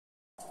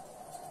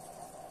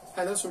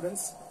Hello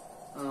students,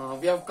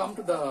 we have come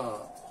to the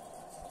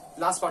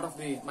last part of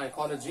the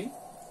mycology.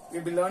 We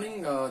will be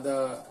learning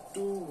the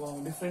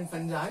two different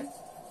fungi,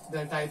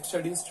 the type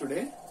studies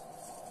today.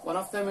 One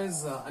of them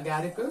is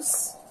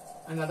Agaricus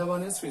and the other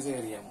one is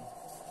Fusarium.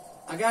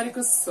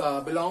 Agaricus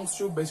belongs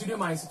to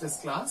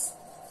Basidiomycetes class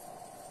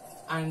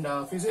and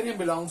Fusarium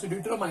belongs to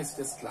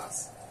Deuteromycetes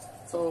class.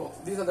 So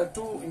these are the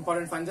two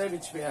important fungi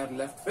which we are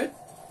left with.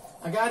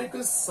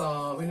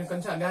 Agaricus, when you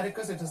consider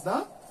Agaricus, it is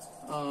the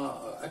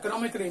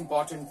economically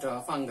important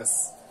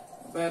fungus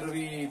where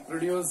we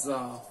produce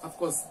of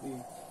course the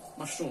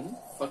mushroom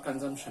for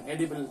consumption,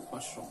 edible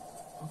mushroom.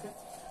 Okay,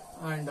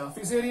 and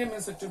Fusarium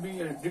is said to be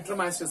a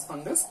Deuteromycetes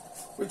fungus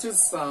which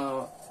is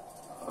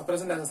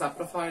present as a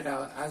saprophyte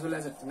as well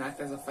as it can act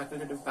as a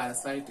facultative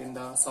parasite in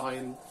the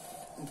soil.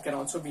 It can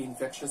also be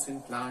infectious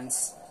in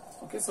plants.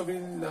 Okay, so we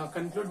will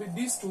conclude with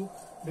these two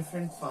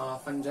different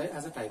fungi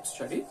as a type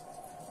study.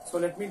 So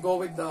let me go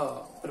with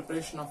the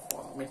preparation of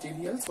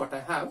materials what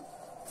I have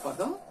for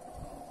the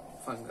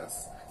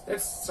fungus.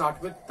 Let's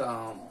start with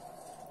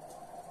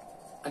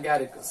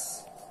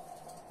Agaricus.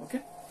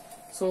 Okay,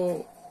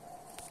 so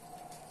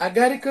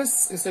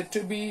Agaricus is said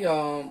to be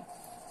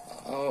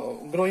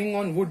growing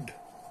on wood.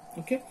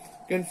 Okay,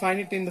 you can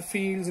find it in the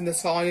fields, in the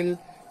soil,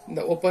 in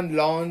the open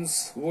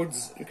lawns,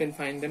 woods. You can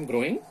find them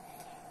growing,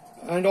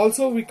 and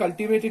also we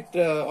cultivate it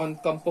on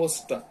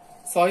compost,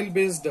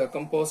 soil-based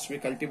compost. We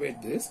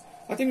cultivate this.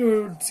 I think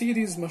we would see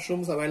these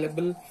mushrooms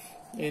available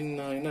in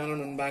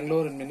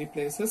Bangalore and many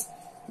places.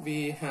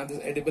 We have this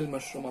edible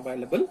mushroom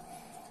available.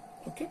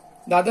 Okay,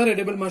 the other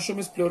edible mushroom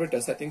is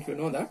Pleurotus. I think you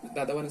know that.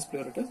 The other one is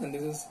Pleurotus, and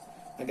this is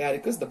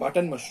Agaricus, the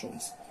button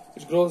mushrooms,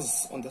 which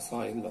grows on the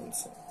soil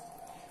also.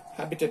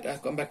 Habitat. I'll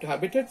come back to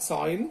habitat: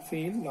 soil,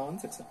 field,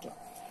 lawns, etc.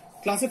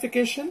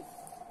 Classification: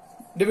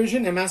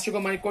 division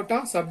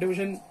Emastigomycota,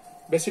 subdivision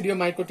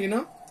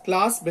Basidiomycotina,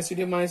 class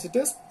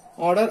Basidiomycetes,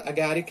 order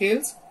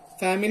Agaricales,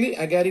 family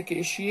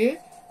Agaricaceae,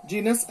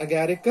 genus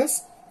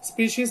Agaricus,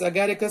 species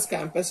Agaricus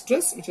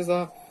campestris, which is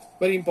a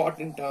very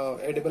important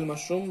edible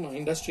mushroom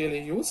industrially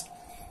used,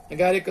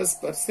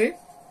 Agaricus per se,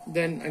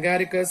 then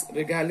Agaricus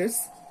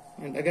regalis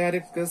and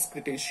Agaricus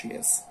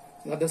cretaceus,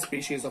 the other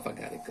species of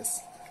Agaricus.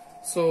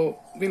 So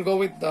we'll go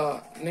with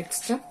the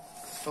next step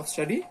of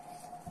study.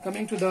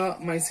 Coming to the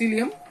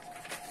mycelium.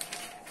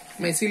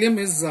 Mycelium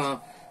is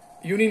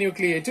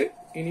uninucleated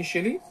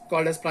initially,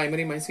 called as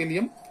primary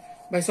mycelium.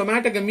 By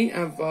somatogamy, I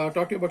have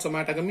taught you about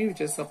somatogamy,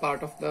 which is a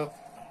part of the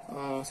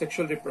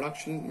sexual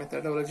reproduction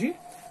methodology.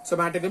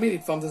 Somatogamy,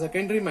 it forms a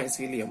secondary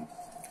mycelium.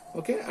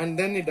 Okay, and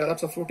then it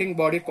develops a fruiting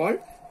body called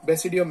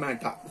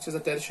basidiomata, which is a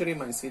tertiary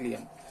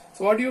mycelium.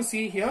 So what do you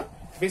see here?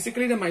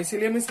 Basically, the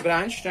mycelium is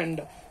branched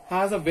and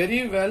has a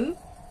very well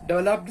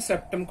developed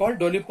septum called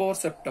dolichopore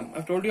septum.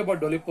 I've told you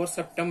about dolichopore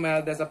septum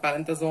where there's a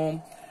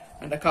parenthosome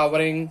and a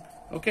covering.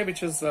 Okay,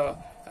 which is a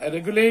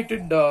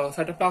regulated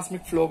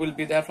cytoplasmic flow will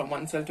be there from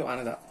one cell to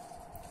another.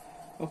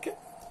 Okay,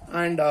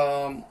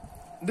 and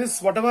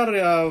this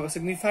whatever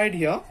signified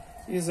here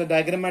is a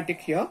diagrammatic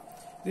here.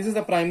 This is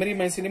the primary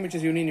mycelium which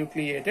is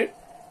uninucleated.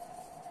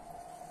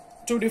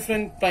 Two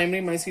different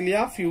primary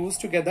mycelia fuse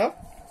together,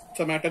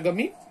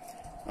 somatogamy,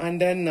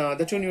 and then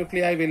the two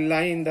nuclei will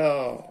lie in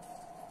the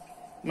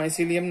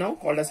mycelium now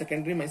called a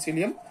secondary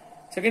mycelium.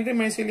 Secondary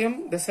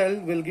mycelium, the cell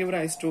will give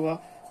rise to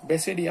a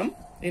basidium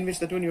in which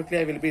the two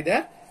nuclei will be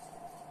there.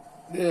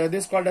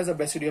 This is called as a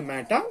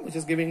basidiomata, which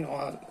is giving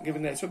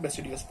rise to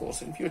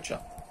basidiospores in future.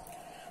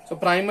 So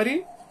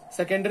primary,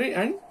 secondary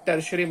and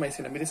tertiary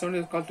mycelium. This one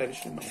is called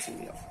tertiary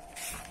mycelium.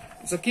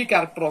 It's a key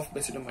character of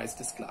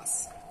Basidiomycetes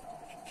class.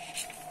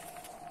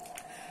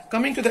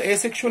 Coming to the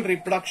asexual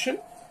reproduction.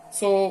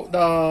 So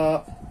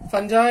the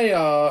fungi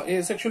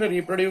asexually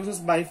reproduces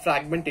by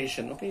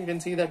fragmentation. Okay, you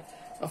can see that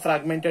a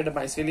fragmented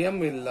mycelium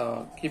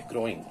will keep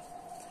growing.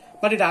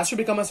 But it has to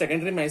become a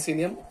secondary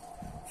mycelium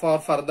for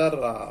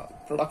further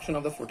production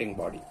of the fruiting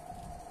body.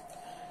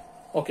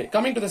 Okay,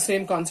 coming to the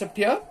same concept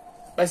here.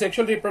 By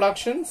sexual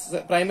reproduction,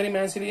 primary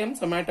mycelium,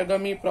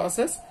 somatogamy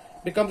process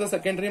becomes a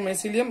secondary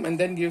mycelium and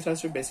then gives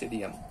us to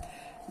basidium.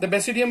 The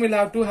basidium will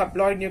have two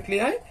haploid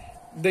nuclei.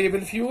 They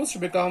will fuse to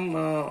become,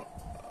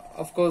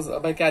 of course,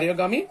 by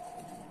karyogamy,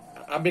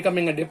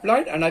 becoming a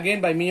diploid, and again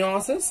by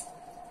meiosis,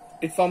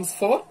 it forms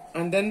 4,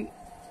 and then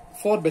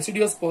 4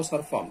 basidiospores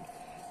are formed.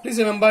 Please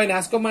remember, in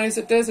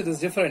Ascomycetes it is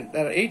different.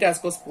 There are 8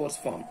 ascospores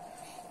formed.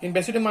 In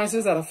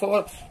Basidiomycetes there are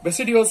 4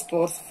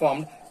 basidiospores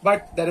formed,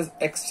 but there is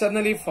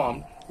externally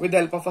formed with the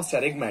help of a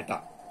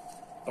sterigmata.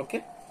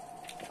 Okay.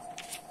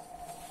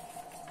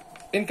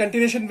 In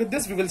continuation with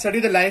this, we will study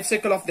the life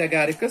cycle of the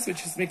Agaricus,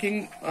 which is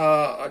making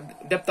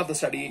depth of the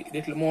study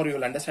little more. You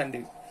will understand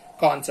the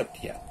concept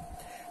here.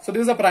 So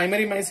this is a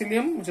primary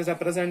mycelium which is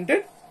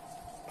represented,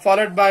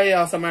 followed by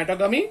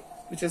somatogamy,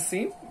 which is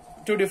seen.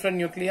 Two different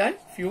nuclei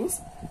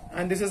fuse,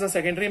 and this is a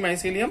secondary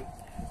mycelium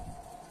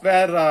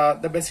where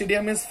the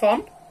basidium is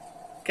formed.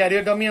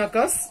 Karyogamy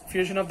occurs,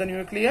 fusion of the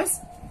nucleus.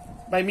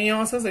 By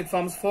meiosis, it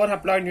forms 4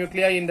 haploid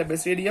nuclei in the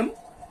basidium,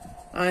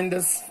 and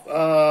this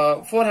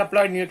 4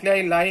 haploid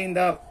nuclei lie in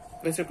the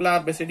vesicular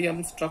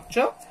basidium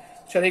structure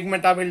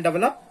cherygmata will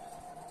develop.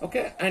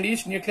 Okay, and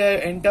each nuclei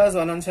enters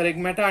one on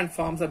cherygmata and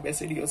forms a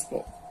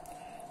basidiospore.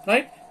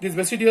 Right? These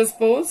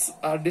basidiospores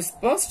are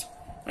dispersed,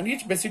 and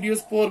each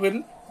basidiospore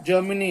will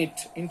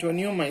germinate into a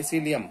new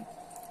mycelium.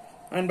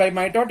 And by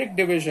mitotic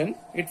division,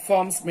 it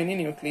forms many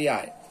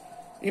nuclei.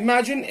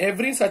 Imagine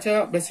every such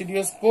a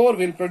basidiospore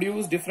will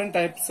produce different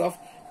types of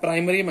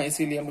primary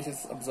mycelium, which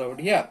is observed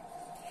here.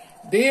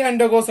 They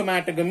undergo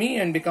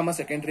somatogamy and become a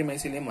secondary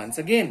mycelium once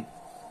again.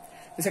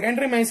 The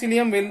secondary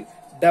mycelium will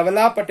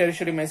develop a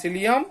tertiary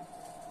mycelium,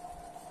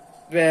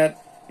 where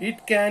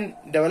it can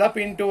develop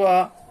into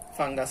a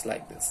fungus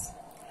like this.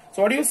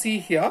 So what do you see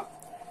here?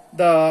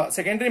 The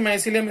secondary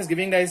mycelium is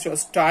giving rise to a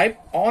stipe.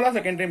 All are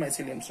secondary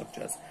mycelium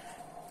structures.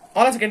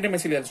 All are secondary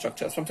mycelial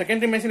structures. From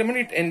secondary mycelium,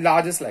 it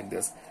enlarges like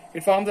this.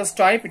 It forms a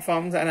stipe, it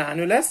forms an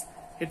annulus,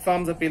 it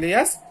forms a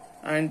pileus,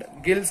 and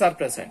gills are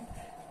present.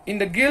 In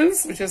the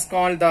gills, which is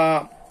called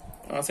the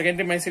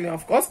secondary mycelium,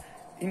 of course,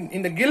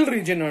 in the gill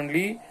region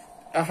only,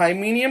 a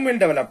hymenium will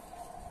develop.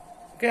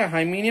 Okay, a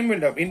hymenium will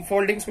develop,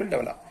 infoldings will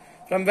develop,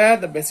 from where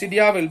the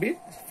basidia will be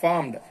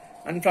formed.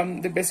 And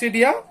from the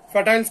basidia,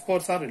 fertile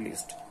spores are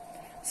released.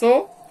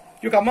 So,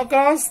 you come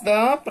across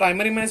the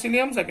primary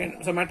mycelium,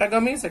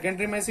 somatogamy,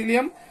 secondary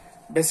mycelium,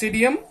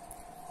 basidium.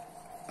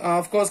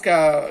 Of course,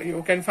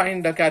 you can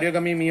find the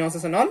karyogamy,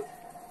 meiosis and all.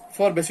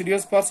 4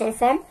 basidiospores are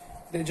formed.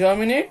 They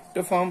germinate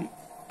to form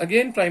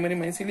again primary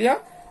mycelia.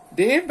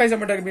 They, by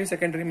somatogamy,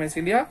 secondary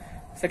mycelia.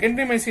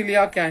 Secondary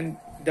mycelia can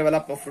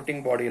develop a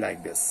fruiting body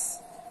like this,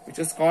 which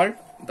is called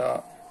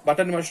the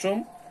button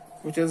mushroom,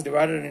 which is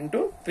divided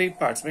into 3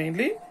 parts,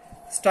 mainly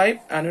stipe,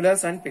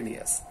 annulus and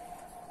pileus.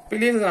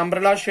 Pileus is an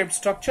umbrella-shaped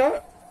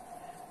structure.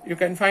 You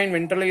can find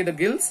ventrally the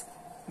gills.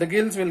 The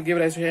gills will give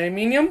rise to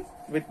hymenium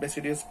with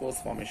basidiospores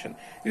formation.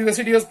 These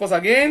basidiospores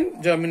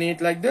again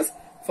germinate like this,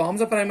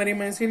 forms a primary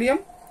mycelium,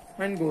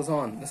 and goes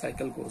on. The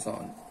cycle goes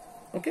on.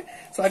 Okay.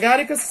 So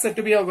Agaricus is said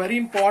to be a very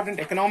important,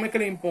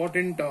 economically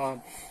important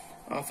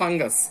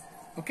fungus.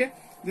 Okay.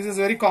 This is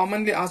very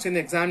commonly asked in the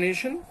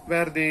examination,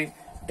 where they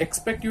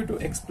expect you to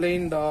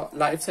explain the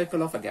life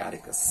cycle of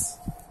Agaricus.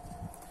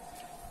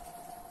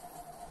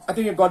 I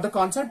think you got the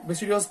concept.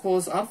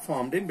 Basidiospores are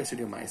formed in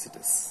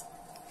Basidiomycetes.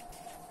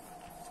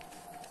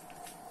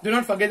 Do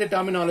not forget the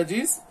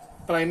terminologies: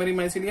 primary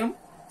mycelium,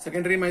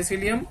 secondary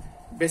mycelium,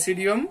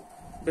 basidium,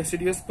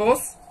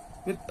 basidiospores,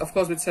 with of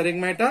course with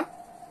cherygmata,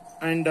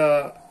 and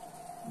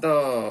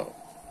the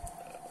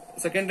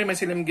secondary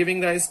mycelium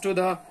giving rise to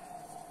the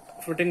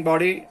fruiting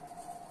body,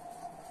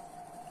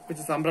 which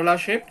is umbrella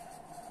shaped.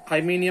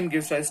 Hymenium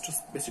gives rise to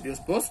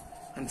basidiospores,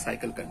 and the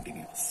cycle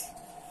continues.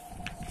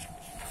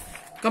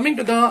 Coming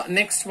to the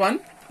next one,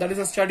 that is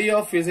a study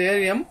of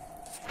Fusarium.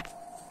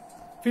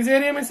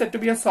 Fusarium is said to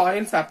be a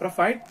soil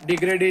saprophyte.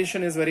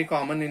 Degradation is very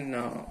common in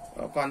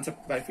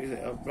concept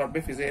brought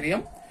by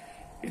Fusarium.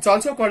 It's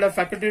also called a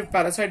facultative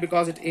parasite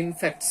because it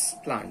infects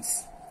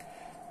plants.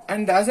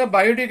 And as a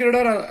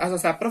biodegrader, as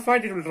a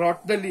saprophyte, it will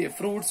rot the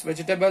fruits,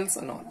 vegetables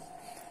and all.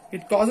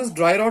 It causes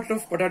dry rot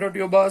of potato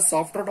tubers,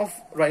 soft rot of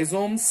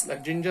rhizomes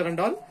like ginger and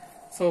all.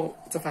 So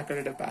it's a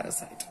facultative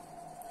parasite.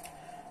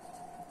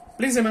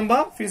 Please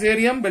remember,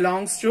 Fusarium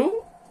belongs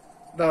to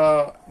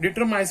the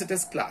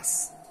Deuteromycetes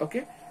class.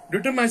 Okay,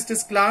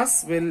 Deuteromycetes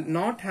class will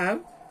not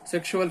have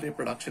sexual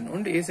reproduction.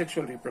 Only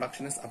asexual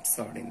reproduction is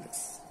observed in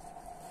this.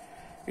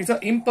 It's an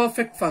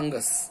imperfect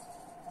fungus.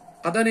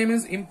 Other name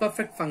is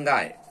imperfect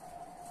fungi.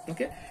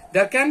 Okay,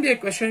 there can be a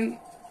question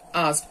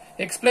asked.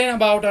 Explain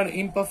about an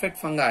imperfect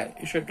fungi.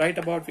 You should write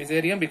about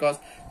Fusarium because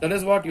that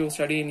is what you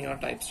study in your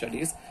type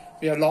studies.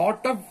 We have a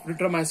lot of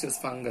Deuteromycetes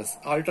fungus,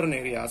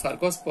 Alternaria,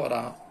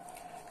 Sarcospora,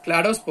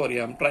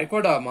 Cladosporium,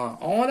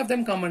 Trichoderma, all of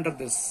them come under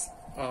this.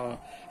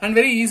 And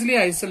very easily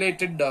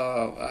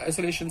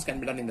isolations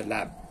can be done in the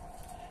lab.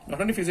 Not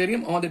only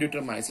Fusarium, all the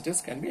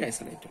Deuteromycetes can be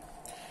isolated.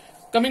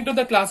 Coming to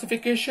the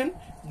classification,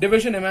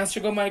 division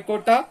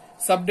Hemastigomycota,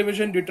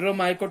 subdivision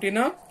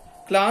Deuteromycotina,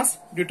 class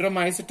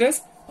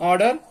Deuteromycetes,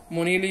 order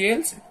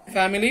Moniliales,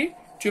 family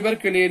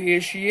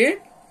Tuberculariaceae,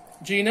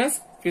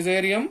 genus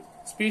Fusarium,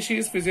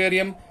 species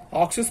Fusarium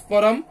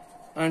oxysporum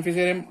and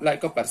Fusarium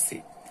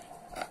lycopersii.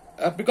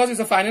 Because it's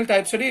a final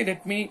type study,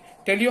 let me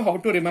tell you how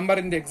to remember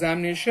in the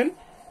examination.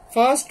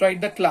 First, write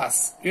the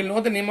class. You will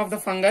know the name of the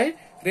fungi.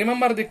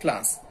 Remember the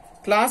class.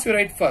 Class you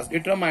write first,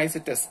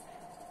 Deuteromycetes.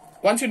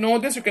 Once you know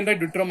this, you can write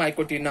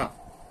Deuteromycotina.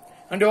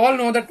 And you all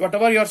know that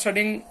whatever you are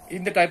studying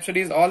in the type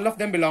studies, all of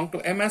them belong to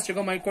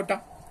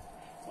Hemastigomycota.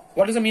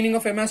 What is the meaning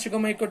of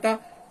Hemastigomycota?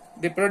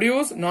 They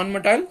produce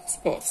non-motile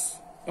spores.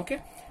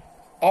 Okay.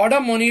 Order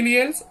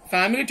Moniliales,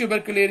 family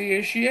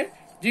Tuberculariaceae,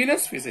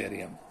 genus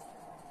Fusarium.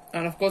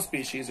 And of course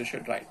species you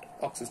should write,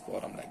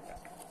 oxysporum like that.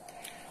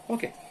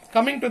 Okay.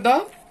 Coming to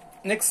the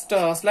next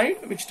slide,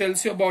 which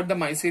tells you about the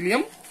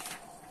mycelium.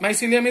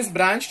 Mycelium is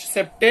branched,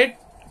 septate.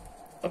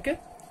 Okay.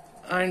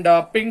 And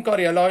pink or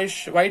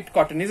yellowish white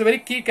cotton is a very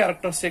key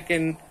characteristic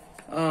in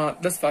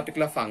this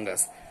particular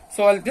fungus.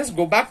 So I'll just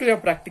go back to your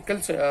practical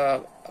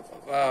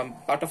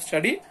part of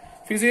study.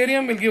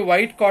 Fusarium will give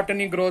white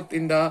cottony growth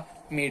in the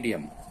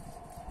medium.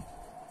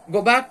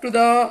 Go back to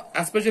the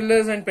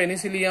Aspergillus and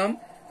Penicillium.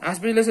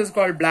 Aspergillus is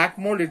called black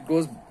mold. It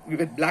goes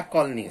with black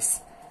colonies.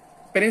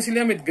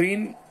 Penicillium with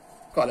green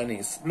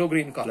colonies,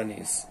 blue-green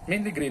colonies,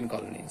 mainly green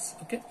colonies.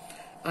 Okay,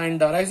 and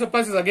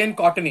Rhizopus is again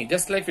cottony,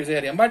 just like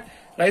Fusarium, but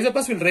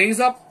Rhizopus will raise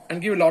up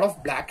and give a lot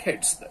of black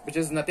heads, which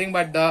is nothing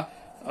but the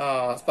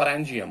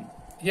sporangium.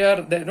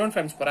 Here they don't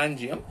find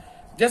sporangium,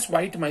 just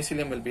white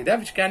mycelium will be there,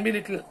 which can be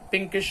little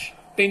pinkish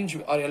tinge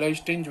or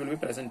yellowish tinge will be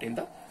present in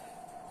the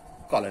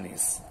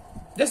colonies.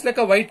 Just like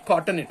a white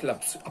cotton, it will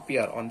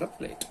appear on the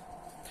plate.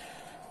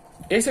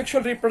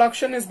 Asexual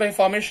reproduction is by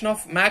formation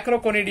of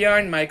macroconidia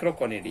and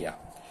microconidia.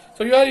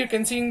 So here you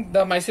can see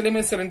the mycelium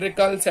is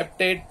cylindrical,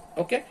 septate,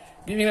 okay,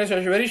 giving us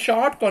a very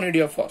short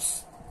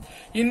conidiophores.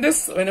 In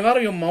this, whenever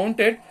you mount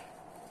it,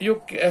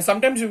 you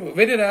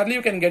very rarely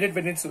you can get it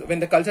when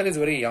the culture is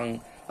very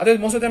young. Otherwise,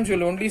 most of the times you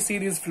will only see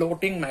these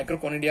floating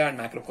microconidia and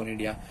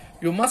macroconidia.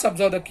 You must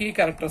observe the key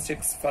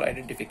characteristics for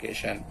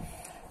identification.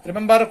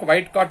 Remember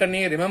white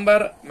cottony,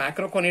 remember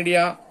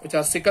macroconidia, which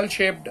are sickle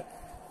shaped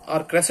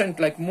or crescent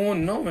like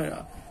moon,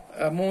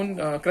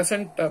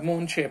 crescent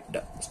moon shaped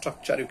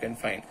structure you can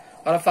find,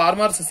 or a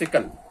farmer's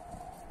sickle,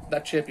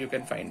 that shape you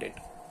can find it.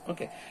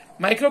 Okay,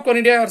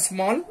 microconidia are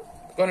small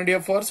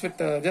conidiophores with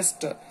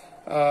just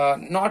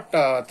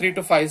not 3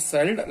 to 5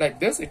 celled like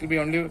this. It will be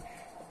only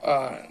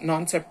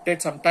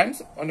non-septate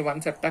sometimes. Only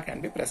one septa can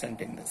be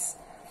present in this.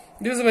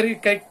 This is very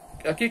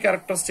key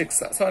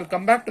characteristics. So I'll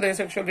come back to the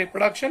asexual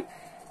reproduction.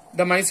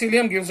 The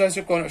mycelium gives us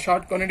a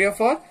short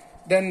conidiophore.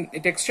 Then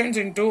it extends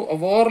into a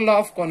whorl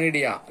of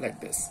conidia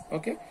like this.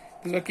 Okay,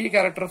 this is a key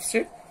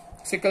characteristic,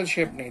 sickle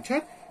shaped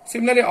nature.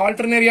 Similarly,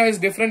 alternaria is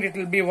different. It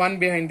will be one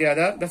behind the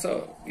other.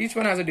 Each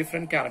one has a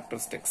different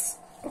characteristics.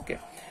 Okay,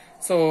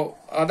 so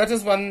that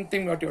is one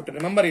thing what you have to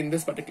remember in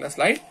this particular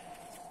slide.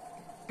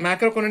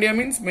 Macroconidia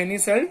means many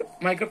celled.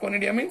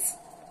 Microconidia means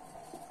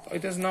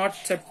it is not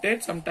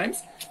septate.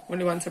 Sometimes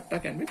only one septa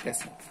can be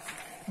present.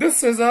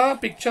 This is a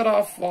picture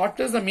of what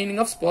is the meaning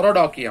of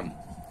sporodochium.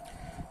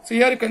 So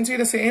here you can see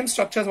the same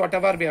structures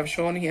whatever we have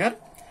shown here,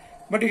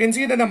 but you can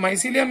see that the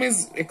mycelium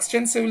is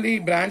extensively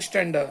branched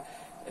and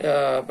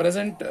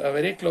present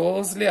very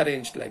closely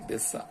arranged like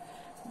this.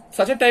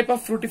 Such a type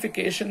of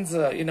fructifications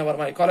in our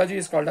mycology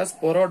is called as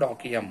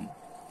sporodochium.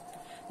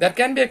 There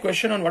can be a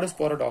question on what is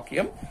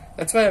sporodochium.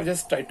 That's why I have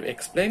just tried to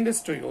explain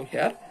this to you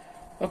here.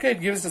 Okay,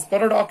 it gives the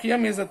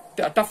sporodochium is a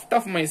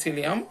tough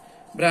mycelium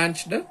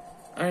branched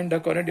and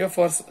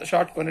conidiophores,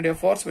 short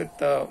conidiophores with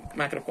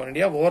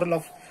macroconidia.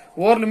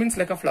 Whorl means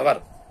like a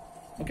flower.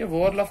 Okay,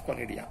 whorl of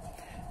conidia.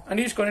 And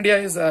each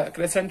conidia is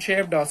crescent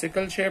shaped or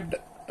sickle shaped.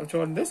 I've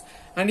shown this.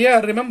 And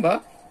here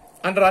remember,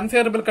 under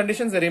unfavorable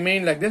conditions they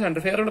remain like this. Under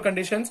favorable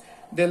conditions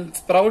they'll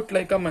sprout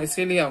like a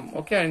mycelium.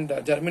 Okay, and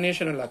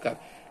germination will occur.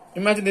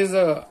 Imagine this is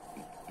a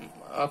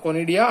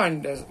conidia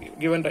and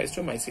given rise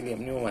to mycelium,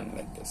 new one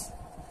like this.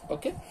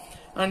 Okay,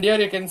 and here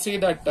you can see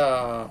that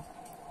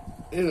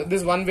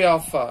this one way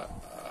of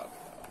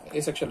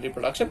asexual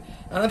reproduction.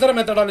 Another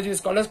methodology is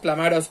called as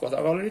chlamydospores.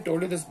 I've already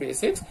told you this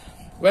basics.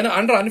 When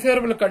under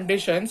unfavorable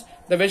conditions,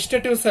 the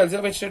vegetative cells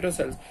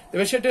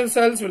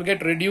will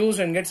get reduced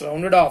and gets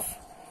rounded off,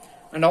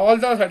 and all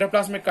the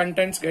cytoplasmic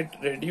contents get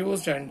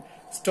reduced and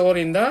stored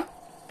in the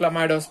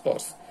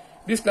chlamydospores.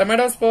 These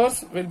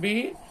chlamydospores will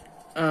be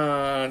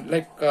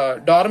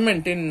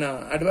dormant in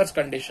adverse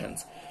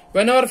conditions.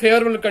 Whenever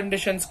favorable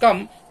conditions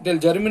come, they'll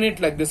germinate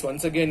like this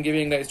once again,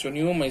 giving rise to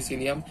new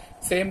mycelium.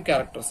 Same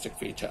characteristic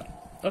feature.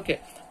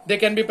 Okay, they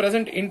can be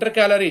present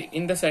intercalary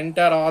in the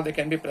center, or they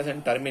can be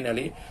present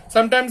terminally.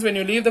 Sometimes when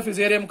you leave the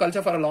Fusarium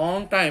culture for a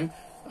long time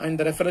in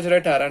the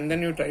refrigerator and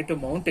then you try to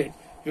mount it,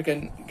 you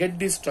can get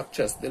these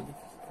structures.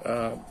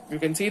 You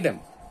can see them.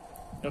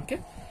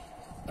 Okay,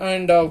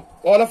 and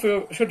all of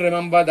you should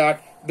remember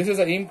that this is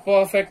an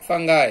imperfect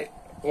fungi.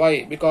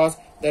 Why? Because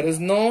there is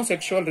no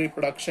sexual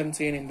reproduction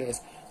seen in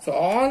this. So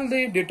all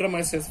the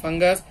Deuteromyces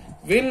fungus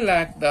will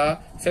lack the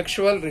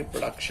sexual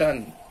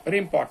reproduction. Very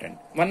important.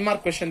 One more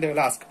question they will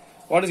ask.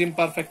 What is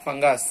imperfect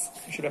fungus?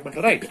 You should be able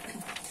to write.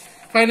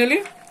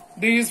 Finally,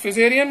 this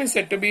Fusarium is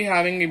said to be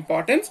having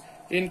importance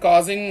in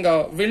causing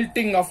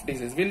wilting of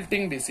disease.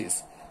 Wilting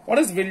disease. What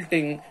is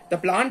wilting? The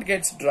plant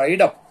gets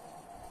dried up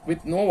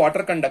with no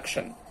water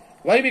conduction.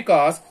 Why?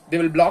 Because they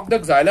will block the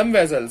xylem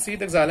vessels. See,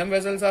 the xylem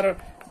vessels are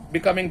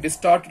becoming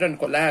distorted and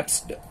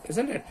collapsed,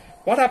 isn't it?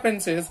 What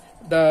happens is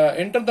the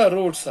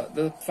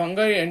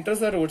fungi enters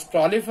the roots,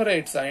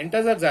 proliferates,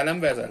 enters the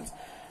xylem vessels,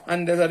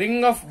 and there's a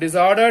ring of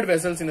disordered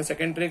vessels in the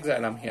secondary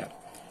xylem here.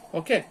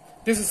 Okay,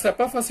 this type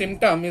of a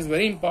symptom is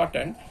very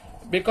important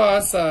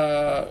because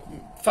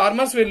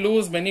farmers will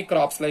lose many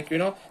crops like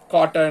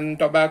cotton,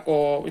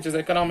 tobacco, which is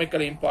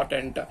economically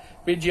important,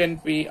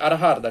 PGNP,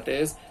 arhar, that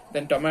is,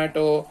 then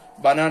tomato,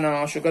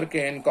 banana,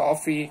 sugarcane,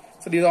 coffee.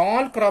 So these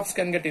all crops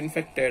can get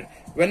infected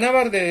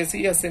whenever they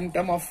see a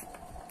symptom of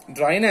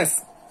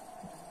dryness,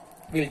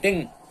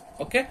 wilting.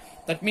 Okay,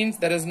 that means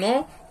there is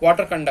no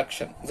water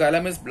conduction.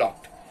 Xylem is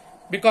blocked.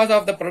 Because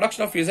of the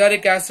production of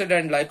fusaric acid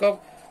and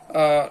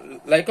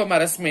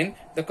lycomarasmin,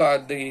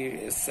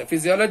 the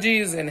physiology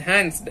is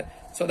enhanced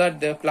so that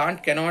the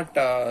plant cannot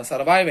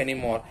survive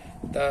anymore.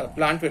 The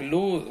plant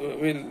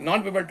will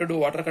not be able to do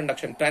water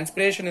conduction.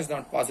 Transpiration is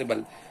not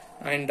possible,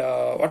 and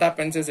what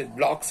happens is it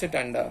blocks it,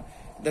 and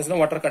there's no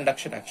water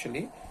conduction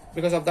actually.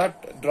 Because of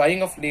that,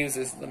 drying of leaves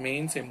is the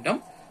main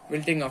symptom.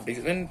 Wilting of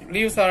disease. When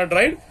leaves are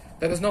dried,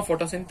 there is no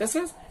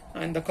photosynthesis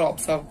and the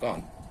crops are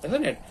gone,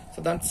 isn't it?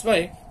 So that's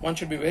why one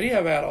should be very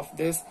aware of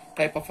this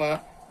type of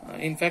a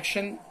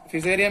infection.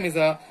 Fusarium is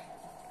a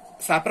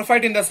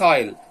saprophyte in the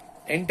soil,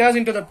 enters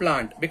into the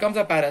plant, becomes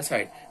a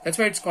parasite. That's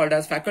why it's called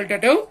as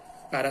facultative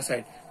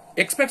parasite.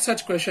 Expect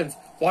such questions.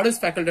 What is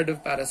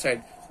facultative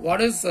parasite?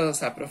 What is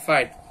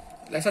saprophyte?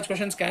 Like such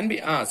questions can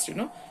be asked,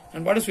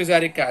 And what is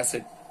fusaric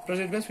acid?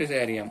 Proceed with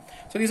Fusarium.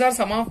 So these are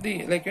some of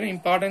the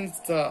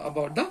importance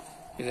about the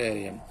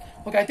Fusarium.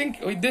 Okay, I think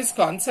with these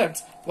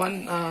concepts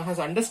one has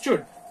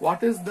understood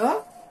what is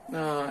the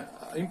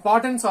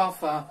importance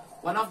of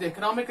one of the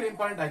economically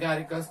important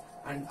Agaricus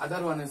and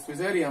other one is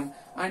Fusarium.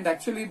 And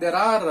actually there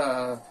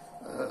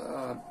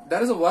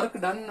is a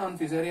work done on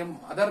Fusarium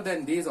other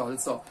than these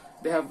also.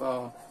 They have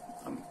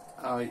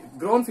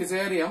grown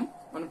Fusarium,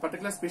 one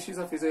particular species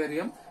of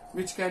Fusarium,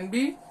 which can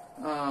be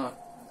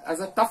as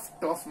a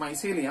tuft of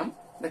mycelium.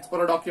 That's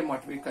Sporodocium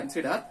what we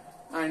consider,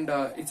 and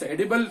it's an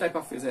edible type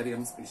of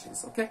Fusarium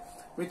species, okay,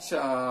 which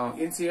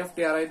in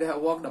CFTRI they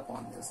have worked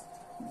upon this.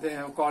 They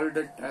have called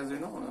it as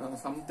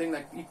something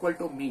like equal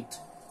to meat,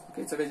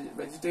 okay, it's a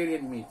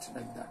vegetarian meat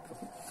like that,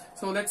 okay.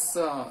 So let's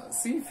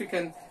see if we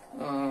can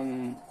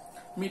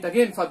meet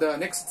again for the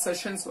next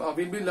sessions. We'll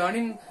be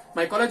learning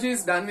mycology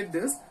is done with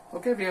this,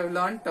 okay. We have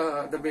learnt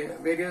the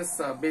various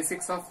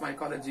basics of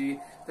mycology,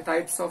 the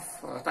types of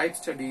type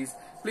studies.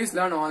 Please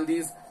learn all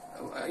these.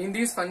 In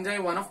these fungi,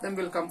 one of them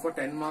will come for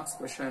 10 marks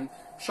question.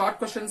 Short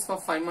questions for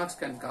 5 marks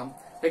can come.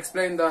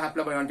 Explain the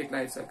haplobiontic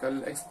life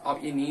cycle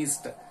in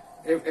yeast.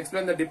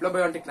 Explain the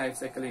diplobiontic life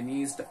cycle in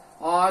yeast.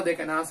 Or they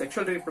can ask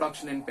sexual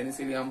reproduction in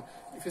penicillium.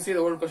 If you see the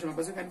old question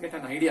papers, you can get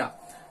an idea.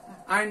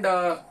 And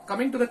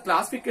coming to the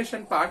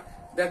classification part,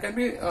 there can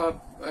be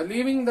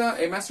leaving the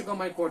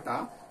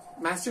mastigomycota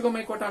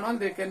and all,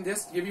 they can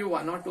just give you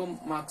 1 or 2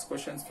 marks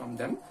questions from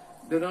them.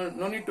 They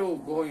no need to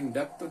go in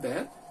depth to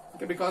there,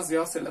 okay, because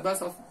your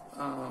syllabus of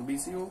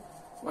BCU,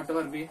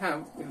 whatever we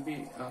have, will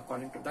be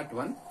according to that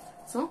one.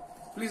 So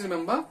please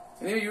remember,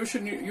 anyway,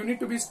 you need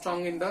to be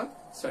strong in the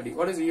study.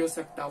 What is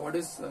Eosepta? What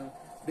is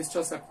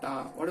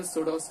Distrocepta? What is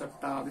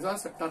Pseudosepta? These are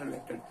septa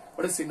related.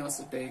 What is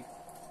Cynocetic?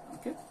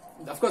 Okay.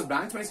 Of course,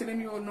 branch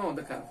mycelium, you know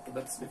the character,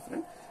 that's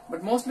different.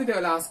 But mostly they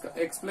will ask,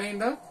 explain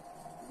the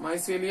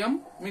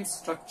mycelium, means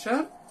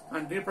structure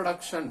and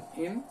reproduction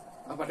in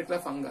a particular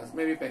fungus,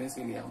 maybe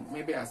penicillium,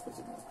 maybe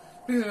aspergillus.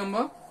 Please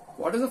remember,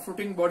 what is the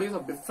fruiting bodies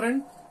of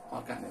different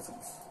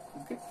organisms,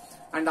 okay.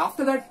 And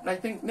after that, I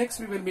think next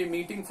we will be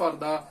meeting for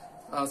the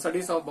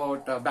studies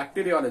about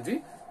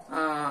bacteriology.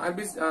 I'll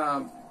be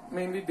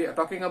mainly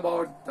talking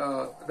about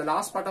the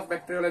last part of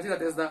bacteriology,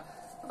 that is the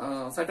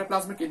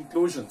cytoplasmic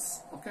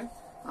inclusions, okay.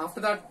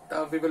 After that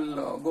we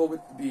will go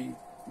with the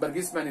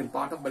Burgess manual,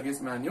 part of Burgess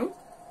manual,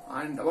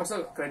 and what's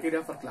the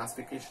criteria for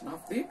classification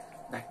of the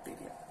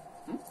bacteria.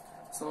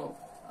 So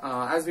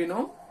as we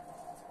know,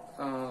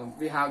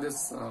 we have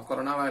this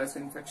coronavirus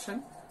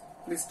infection.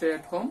 Please stay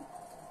at home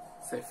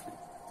safely.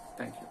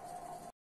 Thank you.